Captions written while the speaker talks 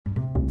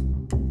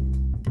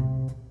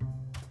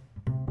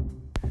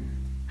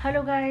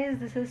Hello, guys,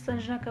 this is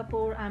Sanjana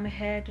Kapoor. I'm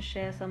here to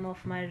share some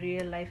of my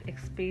real life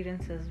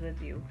experiences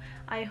with you.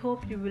 I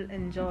hope you will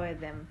enjoy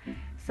them.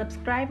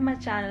 Subscribe my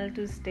channel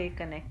to stay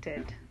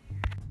connected.